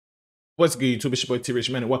What's good, YouTube? It's your boy T-Rich,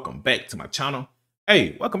 man, and welcome back to my channel.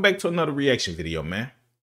 Hey, welcome back to another reaction video, man.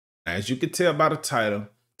 Now, as you can tell by the title,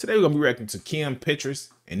 today we're going to be reacting to Petras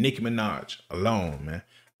and Nicki Minaj alone, man.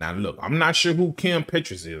 Now, look, I'm not sure who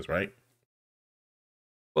Petras is, right?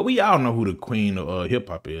 But we all know who the queen of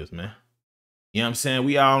hip-hop is, man. You know what I'm saying?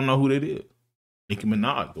 We all know who that is. Nicki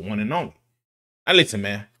Minaj, the one and only. Now, listen,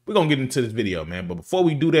 man, we're going to get into this video, man. But before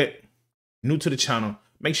we do that, new to the channel,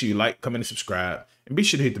 make sure you like, comment, and subscribe. And be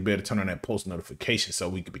sure to hit the bell to turn on that post notification so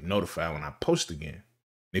we can be notified when I post again. And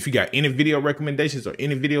if you got any video recommendations or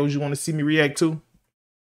any videos you want to see me react to,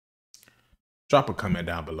 drop a comment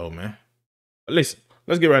down below, man. But listen,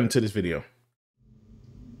 let's get right into this video.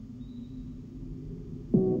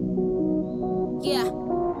 Yeah.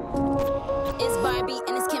 It's Barbie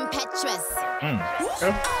and it's Petras.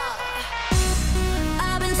 Okay.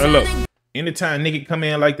 Hey, look, anytime Nicki come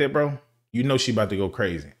in like that, bro, you know she about to go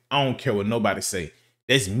crazy. I don't care what nobody say.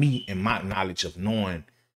 That's me and my knowledge of knowing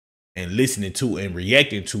and listening to and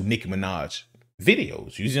reacting to Nicki Minaj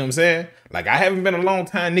videos. You see what I'm saying? Like, I haven't been a long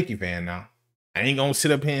time Nicki fan now. I ain't gonna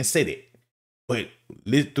sit up here and say that. But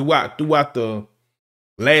throughout the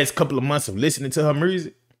last couple of months of listening to her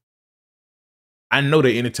music, I know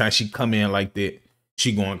that anytime she come in like that,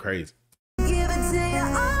 she going crazy.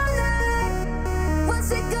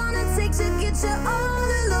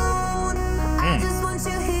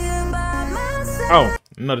 Oh,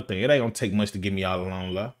 another thing. It ain't gonna take much to get me all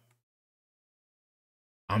alone, love.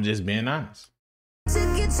 I'm just being honest.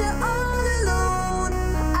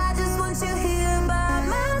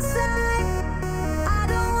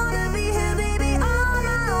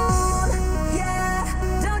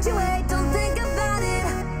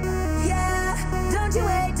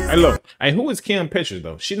 Hey, look. Hey, who is Petras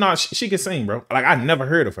though? She can sing, bro. Like, I never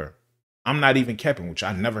heard of her. I'm not even capping with you.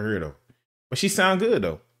 I never heard of her. But she sound good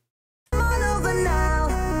though.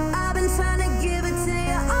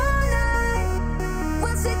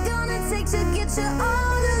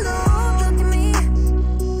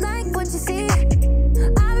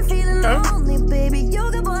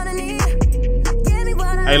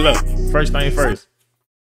 Hey, look, first thing first.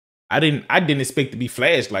 I didn't expect to be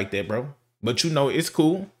flashed like that, bro. But you know, it's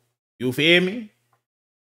cool. You feel me?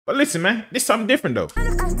 But listen, man, this something different though.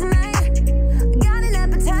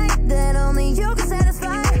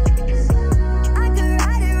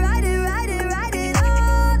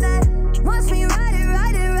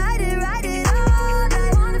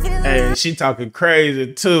 Hey, she talking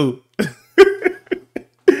crazy too.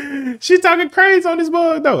 She talking crazy on this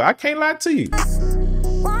boy though. I can't lie to you.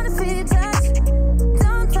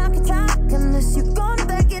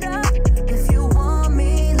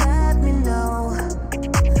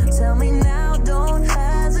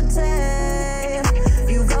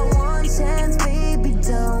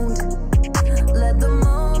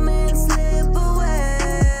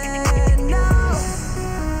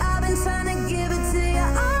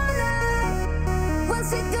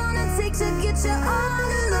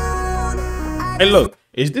 Hey, look,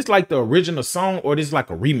 is this like the original song or this like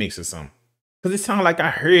a remix or something? Because it sounds like I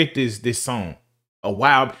heard this song a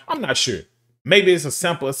while. I'm not sure. Maybe it's a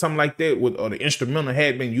sample or something like that, or the instrumental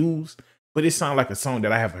had been used, but it sounds like a song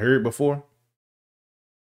that I have heard before.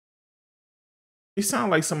 It sounds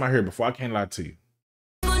like something I heard before. I can't lie to you.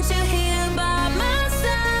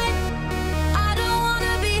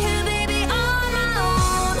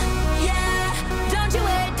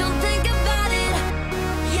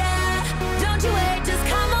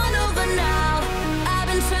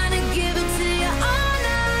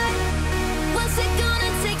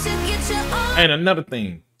 And another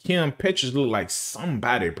thing, Petras look like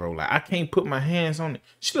somebody, bro. Like, I can't put my hands on it.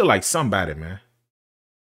 She look like somebody, man.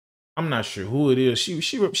 I'm not sure who it is.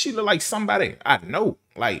 She look like somebody I know,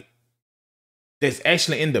 like, that's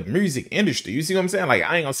actually in the music industry. You see what I'm saying? Like,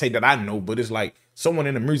 I ain't gonna say that I know, but it's like someone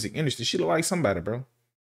in the music industry. She look like somebody, bro.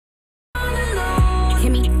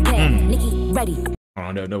 Nicki, ready.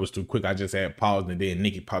 Oh, that was too quick. I just had paused and then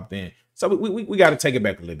Nicki popped in. So we got to take it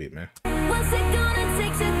back a little bit, man. What's it gonna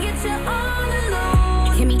take to get you all alone?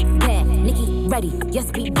 Nicki, ready.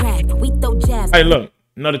 Yes, we brag. We throw jabs. Hey, look,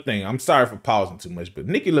 another thing. I'm sorry for pausing too much, but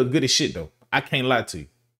Nicki look good as shit, though. I can't lie to you.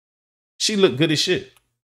 She look good as shit.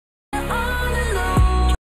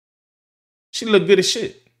 She look good as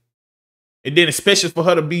shit. And then especially for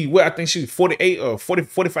her to be, well, I think she was 48 or 40,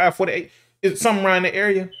 45, 48. It's something around the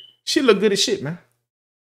area. She look good as shit, man.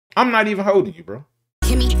 I'm not even holding you, bro.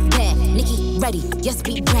 Nicki, ready. Yes,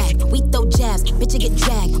 we brag. We throw jabs. Bitch, get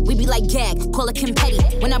dragged. We be like gag. Call it confetti.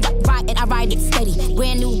 When I ride it, I ride it steady.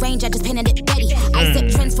 Brand new range, I just painted it Betty. I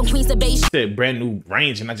set trends from Queens to Bay. Said brand new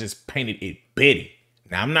range, and I just painted it Betty.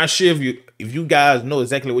 Now, I'm not sure if you guys know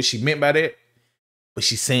exactly what she meant by that, but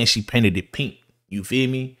she's saying she painted it pink. You feel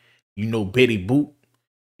me? You know, Betty Boop.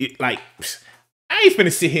 Like, I ain't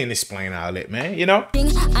finna sit here and explain all that, man, you know?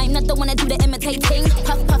 I'm not the one that do the imitating.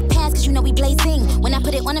 Puff, puff, pass, cause you know we blazing. When I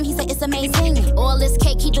put it on him, he said it's amazing. All this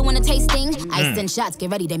cake, he doing a tasting. I send shots, get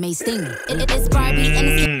ready, they may sting. It is Barbie and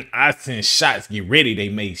it's I send shots, get ready, they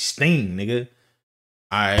may sting, nigga.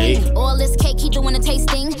 Alright. all this cake, he doing a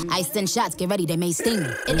tasting. I send shots, get ready, they may sting.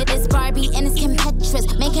 It is Barbie and it's Kim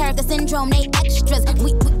Petras. Main character syndrome, they extras.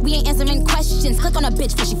 We ain't answering questions. Click on a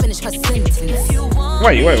bitch before she finish her sentence.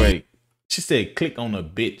 Wait. She said click on a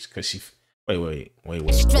bitch because she... Wait. We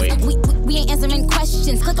ain't answering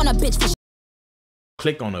questions. Click on a bitch before she...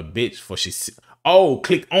 Click on a bitch before she... Oh,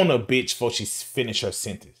 click on a bitch before she finish her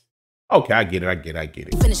sentence. Okay, I get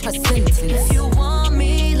it. Finish her sentence. If you want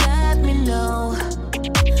me, let me know.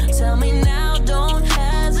 Tell me now, don't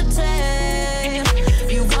hesitate.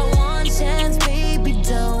 You got one chance, baby,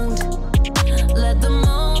 don't let the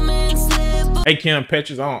moment slip. Hey, Kim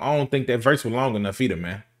Petras, I don't think that verse was long enough either,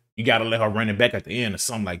 man. You gotta let her run it back at the end or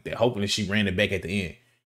something like that. Hopefully she ran it back at the end.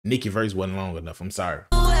 Nicki verse wasn't long enough. I'm sorry.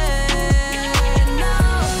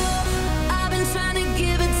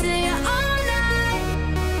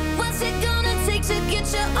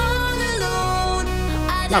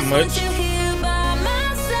 Not much.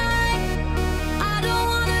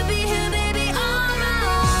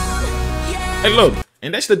 Hey, look,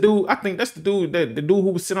 and that's the dude. I think that's the dude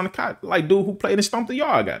who was sitting on the couch, like dude who played and stomped the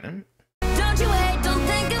yard. Goddamn. Don't you wait, don't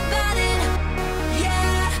think about it.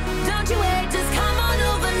 Yeah, don't you wait, just come on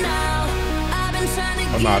over now. I've been trying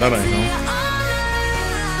to Oh, nah, that ain't him.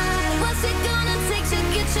 What's it gonna take to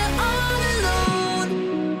get you all alone?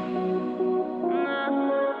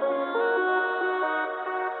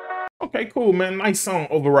 Okay, cool, man. Nice song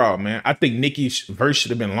overall, man. I think Nicki's verse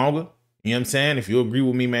should have been longer. You know what I'm saying? If you agree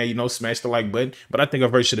with me, man, you know, smash the like button. But I think her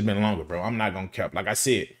verse should have been longer, bro. I'm not gonna cap. Like I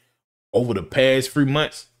said, over the past 3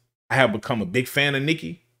 months, I have become a big fan of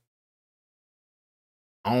Nicki.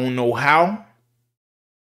 I don't know how,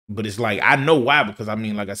 but it's like, I know why, because I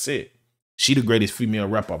mean, like I said, she the greatest female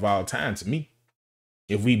rapper of all time to me.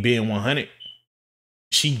 If we being 100,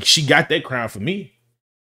 she got that crown for me.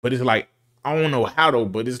 But it's like, I don't know how though,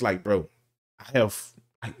 but it's like, bro,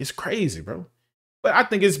 it's crazy, bro. But I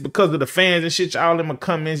think it's because of the fans and shit. Y'all in my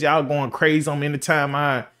comments, y'all going crazy on me anytime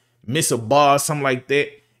I miss a bar or something like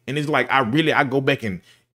that. And it's like, I go back and,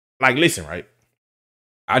 like, listen, right?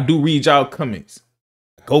 I do read y'all comments.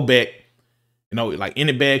 I go back, you know, like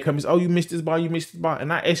any bad comments. Oh, you missed this bar, you missed this bar.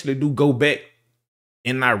 And I actually do go back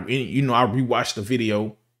and I rewatch the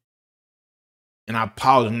video and I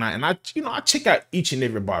pause and I check out each and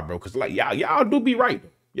every bar, bro. Cause like y'all do be right.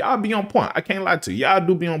 Y'all be on point. I can't lie to you. Y'all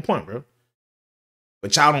do be on point, bro.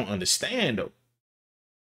 But y'all don't understand though.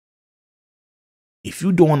 If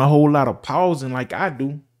you doing a whole lot of pausing like I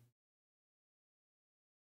do,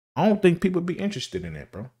 I don't think people be interested in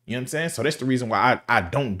that, bro. You know what I'm saying? So that's the reason why I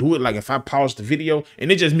don't do it. Like if I pause the video,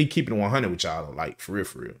 and it's just me keeping it 100 with y'all, like for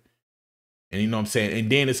real. And you know what I'm saying?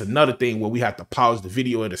 And then it's another thing where we have to pause the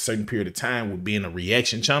video at a certain period of time with being a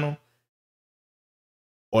reaction channel,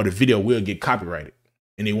 or the video will get copyrighted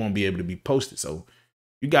and it won't be able to be posted. So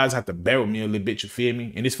you guys have to bear with me a little bit, you feel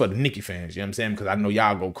me? And it's for the Nicki fans, you know what I'm saying? Because I know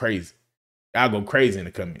y'all go crazy. Y'all go crazy in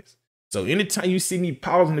the comments. So anytime you see me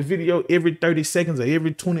pausing the video every 30 seconds or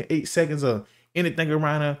every 28 seconds or anything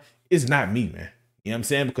around there, it's not me, man. You know what I'm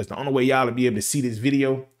saying? Because the only way y'all will be able to see this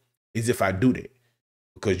video is if I do that.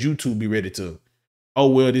 Because YouTube be ready to, oh,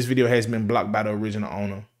 well, this video has been blocked by the original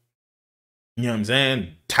owner. You know what I'm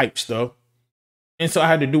saying? Type stuff. And so I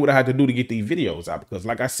had to do what I had to do to get these videos out. Because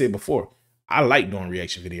like I said before, I like doing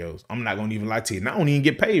reaction videos. I'm not going to even lie to you. And I don't even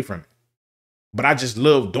get paid from it. But I just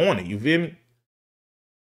love doing it. You feel me?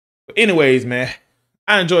 But anyways, man,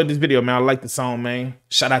 I enjoyed this video, man. I like the song, man.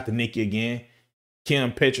 Shout out to Nicki again.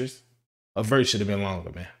 Kim Petras. Her verse should have been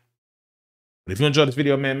longer, man. But if you enjoyed this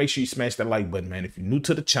video, man, make sure you smash that like button, man. If you're new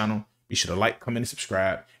to the channel, be sure to like, comment, and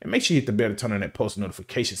subscribe. And make sure you hit the bell to turn on that post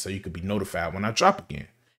notification so you can be notified when I drop again.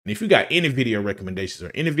 And if you got any video recommendations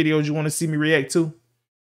or any videos you want to see me react to,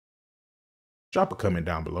 drop a comment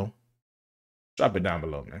down below. Drop it down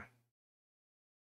below, man.